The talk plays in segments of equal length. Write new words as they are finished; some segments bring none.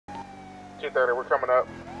230, we're coming up.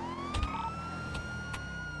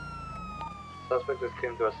 Suspect just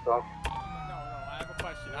came to a stop. No, I have a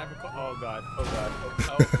question. Oh god. Oh,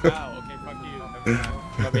 wow. Okay, fuck you. Never mind.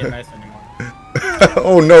 I'm not being nice anymore.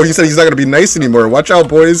 Oh no, he said he's not gonna be nice anymore. Watch out,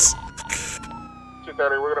 boys.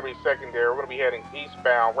 230, we're gonna be secondary. We're gonna be heading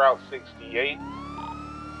eastbound, Route 68.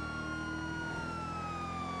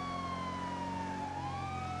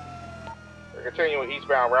 We're continuing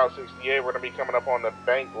eastbound, Route 68. We're gonna be coming up on the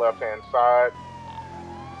bank left-hand side.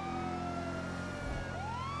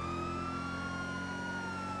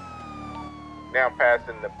 Now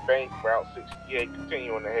passing the bank, Route 68,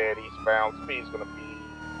 continuing ahead eastbound. Speed's gonna be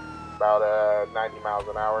about 90 miles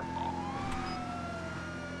an hour.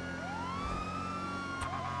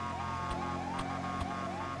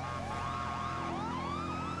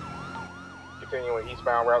 Continuing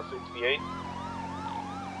eastbound, Route 68.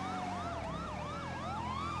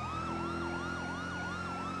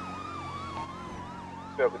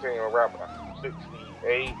 Still continuing Route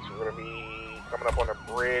 68. We're gonna be coming up on the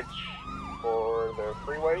bridge for the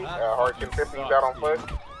freeway. Hurricane 50, he's out on foot.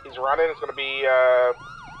 He's running. It's going to be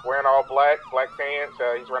wearing all black pants.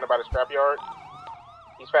 He's running by the scrapyard.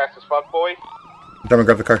 He's fast as fuck, boy. Come and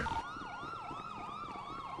grab the car.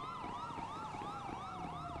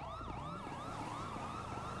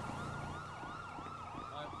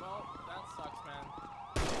 Well, that sucks,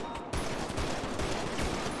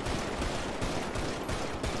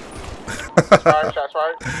 man. Shots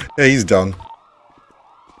fired. Yeah, he's done.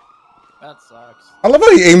 That sucks. I love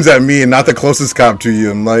how he aims at me and not the closest cop to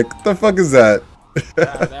you. I'm like, what the fuck is that?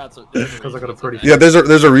 That's Because I got a pretty. Yeah, there's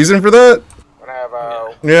a reason for that. Gonna have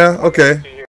Yeah, okay.